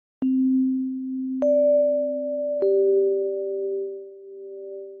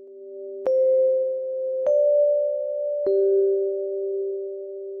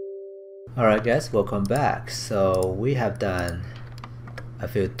Alright guys, welcome back. So we have done a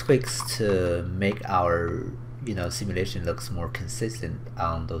few tweaks to make our simulation looks more consistent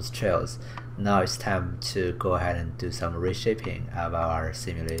on those trails. Now it's time to go ahead and do some reshaping of our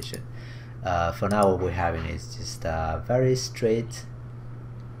simulation. For now what we're having is just a very straight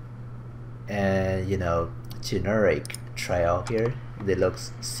and generic trail here. It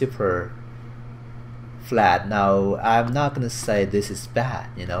looks super flat. Now I'm not gonna say this is bad,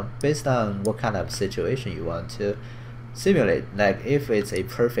 based on what kind of situation you want to simulate. Like if it's a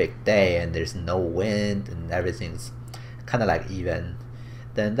perfect day and there's no wind and everything's kind of like even,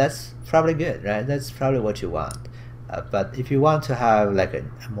 then that's probably good, right? That's probably what you want. But if you want to have like a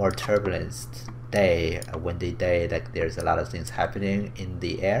more turbulent day, a windy day, like there's a lot of things happening in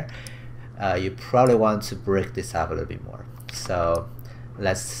the air, you probably want to break this up a little bit more. So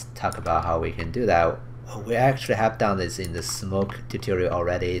let's talk about how we can do that. We actually have done this in the smoke tutorial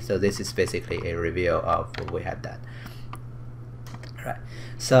already, so this is basically a review of what we have done. Right.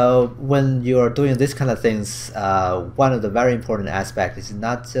 So when you are doing this kind of things, one of the very important aspects is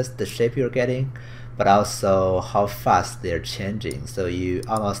not just the shape you're getting, but also how fast they're changing. So you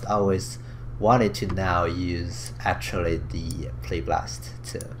almost always wanted to now use actually the playblast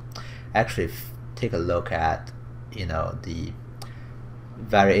to actually take a look at the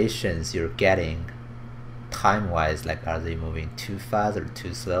variations you're getting time-wise. Like, are they moving too fast or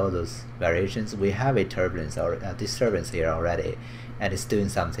too slow? Those variations, we have a turbulence or a disturbance here already, and it's doing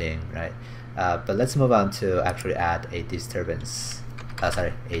something, right? But let's move on to actually add a disturbance,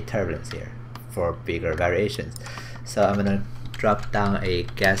 a turbulence here for bigger variations. So I'm gonna drop down a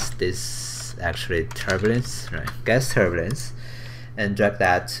turbulence, right? Gas turbulence, and drag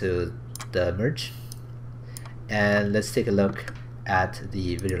that to the merge. And let's take a look at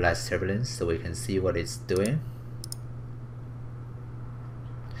the visualized turbulence so we can see what it's doing.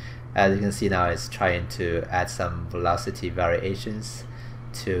 As you can see now, it's trying to add some velocity variations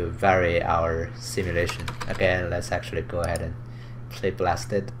to vary our simulation. Again, let's actually go ahead and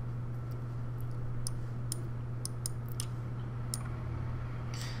playblast it.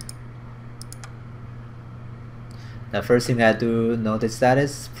 The first thing I do notice that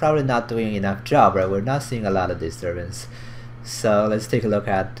it's probably not doing enough job, right? We're not seeing a lot of disturbance. So let's take a look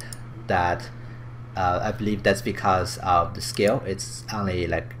at that. I believe that's because of the scale. It's only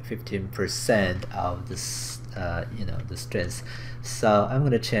like 15% of this, the strength. So I'm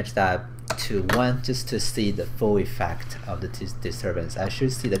going to change that to 1 just to see the full effect of the disturbance. I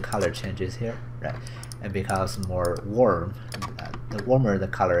should see the color changes here, right? And becomes more warm. The warmer the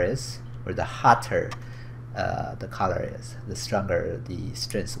color is, or the hotter the color is, the stronger the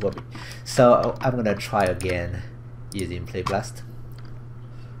strength will be. So I'm going to try again using playblast.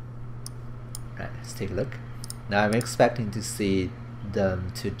 Right, let's take a look. Now I'm expecting to see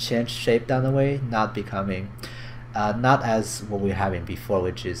them to change shape down the way, not becoming not as what we're having before,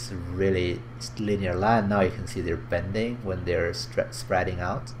 which is really linear line. Now you can see they're bending when they're spreading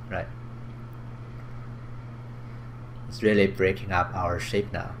out, right? It's really breaking up our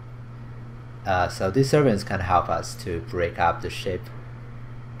shape now. So this disturbance can help us to break up the shape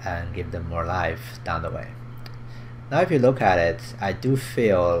and give them more life down the way. Now if you look at it, I do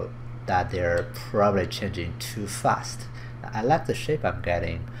feel that they're probably changing too fast. I like the shape I'm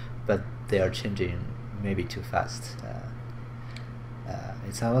getting, but they are changing maybe too fast.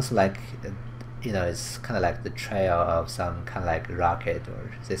 It's almost like, it's kind of like the trail of some kind of like rocket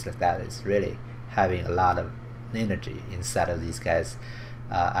or things like that. It's really having a lot of energy inside of these guys.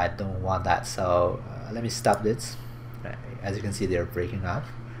 I don't want that, so let me stop this. Right. As you can see, they're breaking up.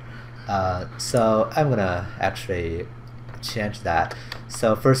 So I'm gonna actually change that.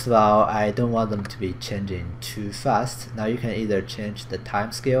 So first of all, I don't want them to be changing too fast. Now you can either change the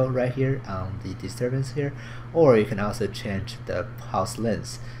time scale right here on the disturbance here, or you can also change the pulse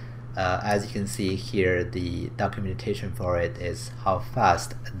length. As you can see here, the documentation for it is how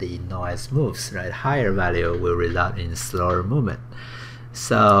fast the noise moves, right? Higher value will result in slower movement.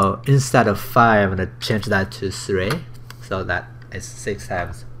 So instead of 5, I'm gonna change that to 3, so that it's 6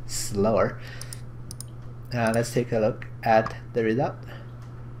 times slower. Let's take a look at the result.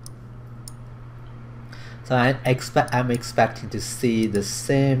 So I'm expecting to see the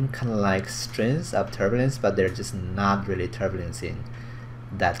same kind of like strength of turbulence, but they're just not really turbulencing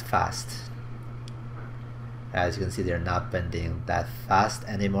that fast. As you can see, they're not bending that fast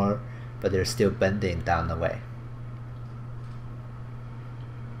anymore, but they're still bending down the way.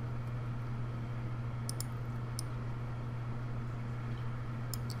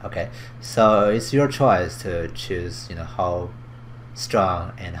 Okay, so it's your choice to choose how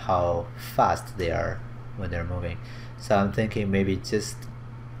strong and how fast they are when they're moving. So I'm thinking maybe just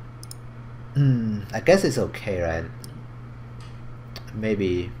I guess it's okay, right?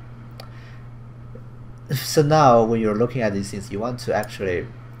 Maybe. So now when you're looking at these things, you want to actually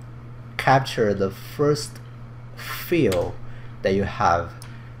capture the first feel that you have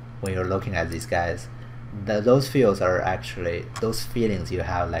when you're looking at these guys. Those feels are actually those feelings you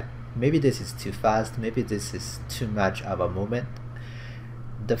have, like maybe this is too fast, maybe this is too much of a movement.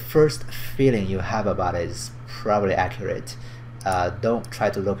 The first feeling you have about it is probably accurate. Don't try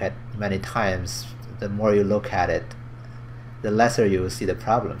to look at many times. The more you look at it, the lesser you will see the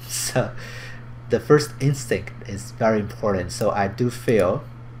problem. So the first instinct is very important. So I do feel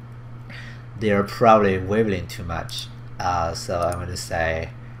they're probably waveling too much. So I'm going to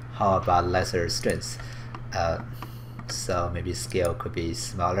say, how about lesser strength? So maybe scale could be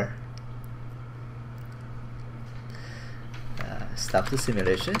smaller. Stop the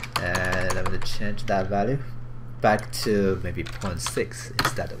simulation, and I'm going to change that value back to maybe 0.6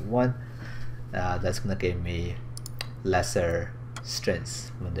 instead of 1. That's going to give me lesser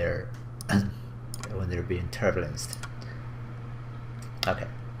strength when they're when they're being turbulenced. Okay.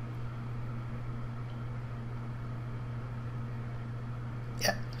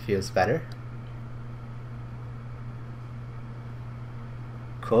 Yeah, feels better.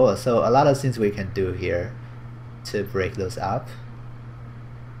 Cool. So a lot of things we can do here to break those up.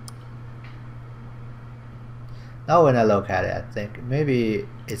 Now when I look at it, I think maybe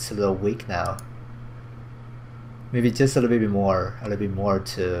it's a little weak now. Maybe just a little bit more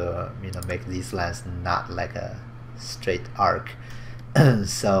to make these lines not like a straight arc.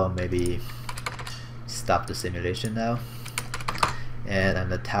 So maybe stop the simulation now, and I'm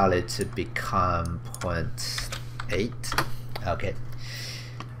gonna tell it to become 0.8. Okay.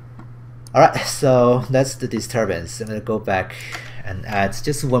 Alright, so that's the disturbance. I'm gonna go back and add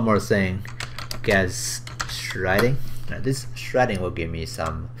just one more thing, gas shredding. Now, this shredding will give me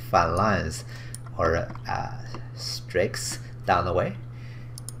some fun lines or streaks down the way.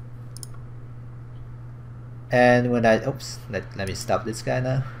 And when I, oops, let me stop this guy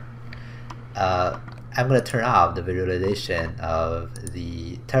now. I'm gonna turn off the visualization of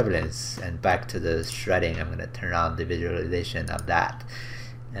the turbulence, and back to the shredding, I'm gonna turn on the visualization of that.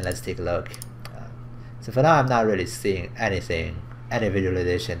 And let's take a look. So for now, I'm not really seeing anything, any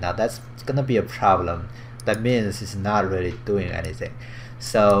visualization. Now that's gonna be a problem. That means it's not really doing anything.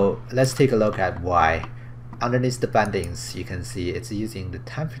 So let's take a look at why. Underneath the bandings, you can see it's using the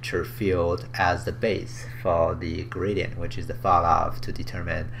temperature field as the base for the gradient, which is the fall off, to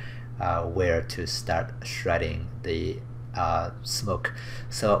determine where to start shredding the smoke.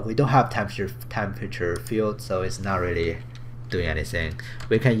 So we don't have temperature field, so it's not really doing anything.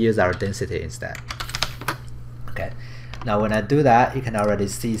 We can use our density instead. Okay. Now when I do that, you can already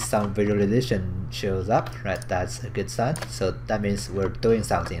see some visualization shows up, right? That's a good sign. So that means we're doing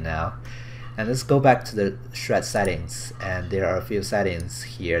something now. And let's go back to the shred settings, and there are a few settings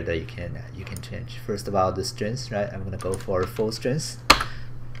here that you can change. First of all, the strength, right? I'm gonna go for full strength.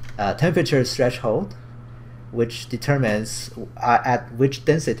 Temperature threshold, which determines at which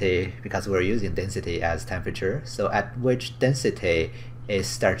density, because we're using density as temperature, so at which density it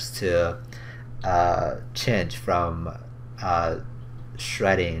starts to change from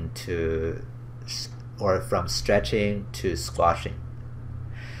shredding to, or from stretching to squashing.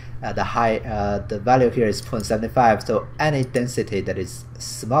 The value here is 0.75, so any density that is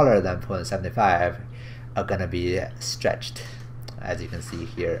smaller than 0.75 are gonna be stretched, as you can see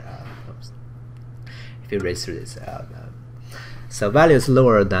here. If you raise through this, so values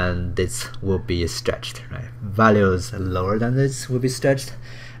lower than this will be stretched, right? Values lower than this will be stretched.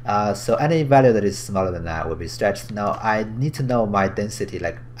 So any value that is smaller than that will be stretched. Now I need to know my density.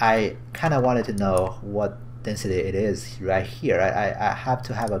 Like I kind of wanted to know what density it is right here. I have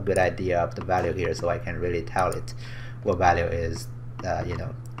to have a good idea of the value here, so I can really tell it what value is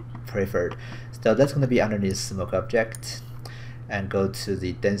preferred. So that's going to be underneath smoke object, and go to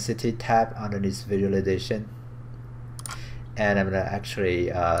the density tab underneath visualization, and I'm going to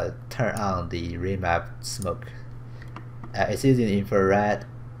actually turn on the remap smoke. It's using infrared,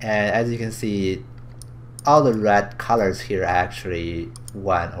 and as you can see, all the red colors here are actually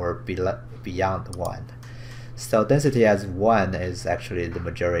 1 or beyond 1. So density as 1 is actually the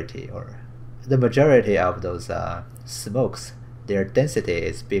majority, or the majority of those smokes, their density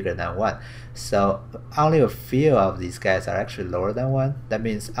is bigger than 1. So only a few of these guys are actually lower than 1. That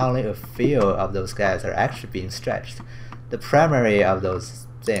means only a few of those guys are actually being stretched. The primary of those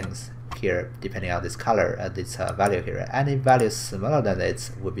things here, depending on this color, this value here, any value smaller than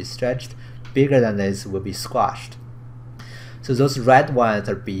this will be stretched, bigger than this will be squashed. So those red ones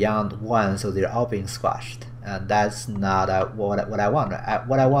are beyond 1, so they're all being squashed. and that's not what I want.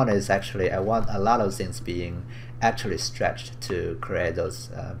 What I want is actually I want a lot of things being actually stretched to create those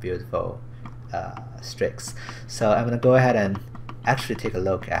beautiful streaks. So I'm gonna go ahead and actually take a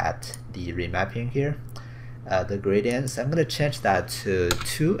look at the remapping here. The gradients, I'm gonna change that to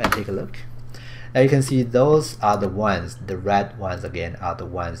 2 and take a look. Now you can see those are the ones, the red ones again are the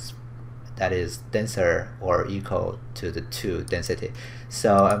ones that is denser or equal to the 2 density.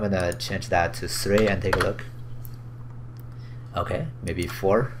 So I'm gonna change that to 3 and take a look. Okay, maybe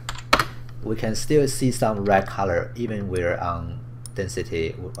 4. We can still see some red color even we're on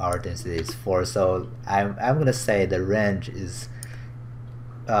density, our density is 4. So I'm gonna say the range is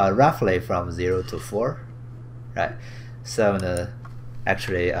roughly from 0 to 4, right? So I'm gonna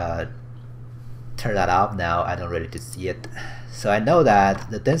actually turn that off now. I don't really see it. So I know that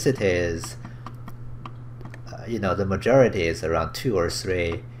the density is, the majority is around 2 or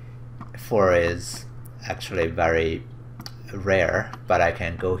 3. 4 is actually very rare, but I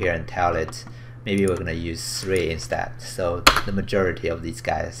can go here and tell it maybe we're gonna use 3 instead. So the majority of these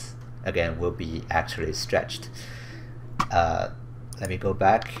guys again will be actually stretched. Let me go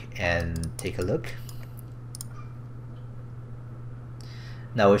back and take a look.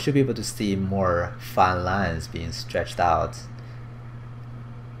 Now we should be able to see more fine lines being stretched out.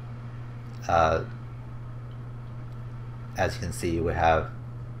 As you can see, we have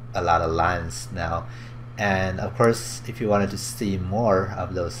a lot of lines now, and of course if you wanted to see more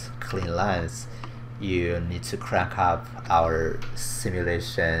of those clean lines, you need to crank up our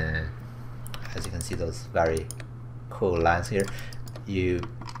simulation. As you can see, those very cool lines here. You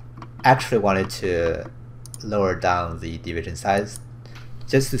actually wanted to lower down the division size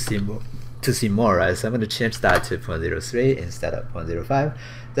just to see more, right? So I'm going to change that to 0.03 instead of 0.05.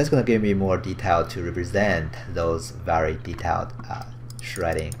 That's going to give me more detail to represent those very detailed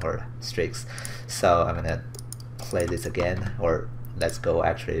shredding or streaks. So I'm going to play this again, or let's go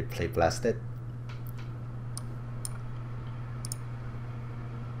actually play Blasted.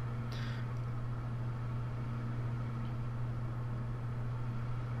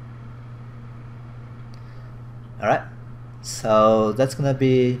 Alright, so that's gonna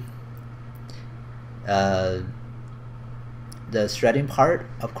be the shredding part.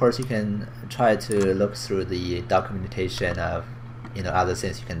 Of course, you can try to look through the documentation of other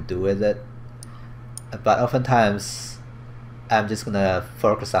things you can do with it, but oftentimes I'm just gonna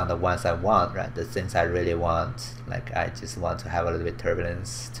focus on the ones I want, right? The things I really want. Like I just want to have a little bit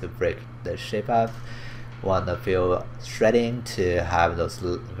turbulence to break the shape up, want to feel shredding to have those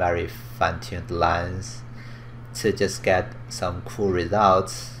very fine-tuned lines to just get some cool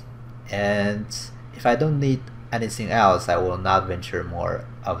results. And if I don't need anything else, I will not venture more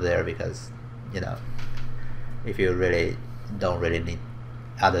up there, because if you really don't really need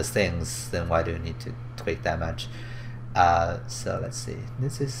other things, then why do you need to tweak that much? So let's see,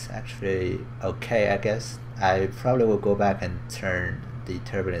 this is actually okay. I guess I probably will go back and turn the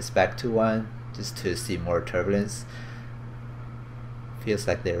turbulence back to 1 just to see more turbulence. Feels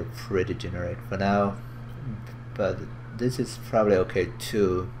like they're pretty generic for now, but this is probably okay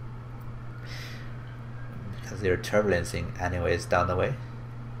too, because they're turbulencing anyways down the way.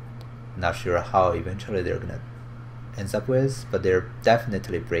 Not sure how eventually they're gonna end up with, but they're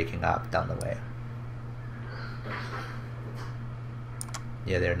definitely breaking up down the way.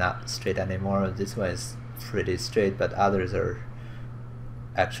 Yeah, they're not straight anymore. This one is pretty straight, but others are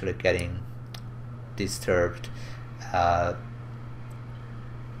actually getting disturbed.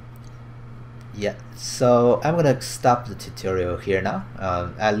 Yeah, so I'm gonna stop the tutorial here now.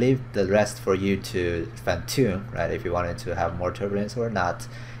 I leave the rest for you to fine tune, right? If you wanted to have more turbulence or not,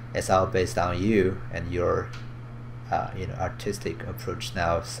 it's all based on you and your artistic approach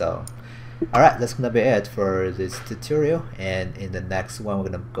now. So alright, that's gonna be it for this tutorial, and in the next one we're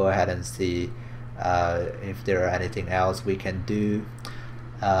gonna go ahead and see if there are anything else we can do,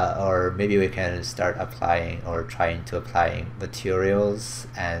 or maybe we can start applying or trying to applying materials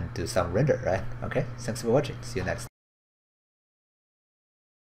and do some render, right? Okay, thanks for watching. See you next time.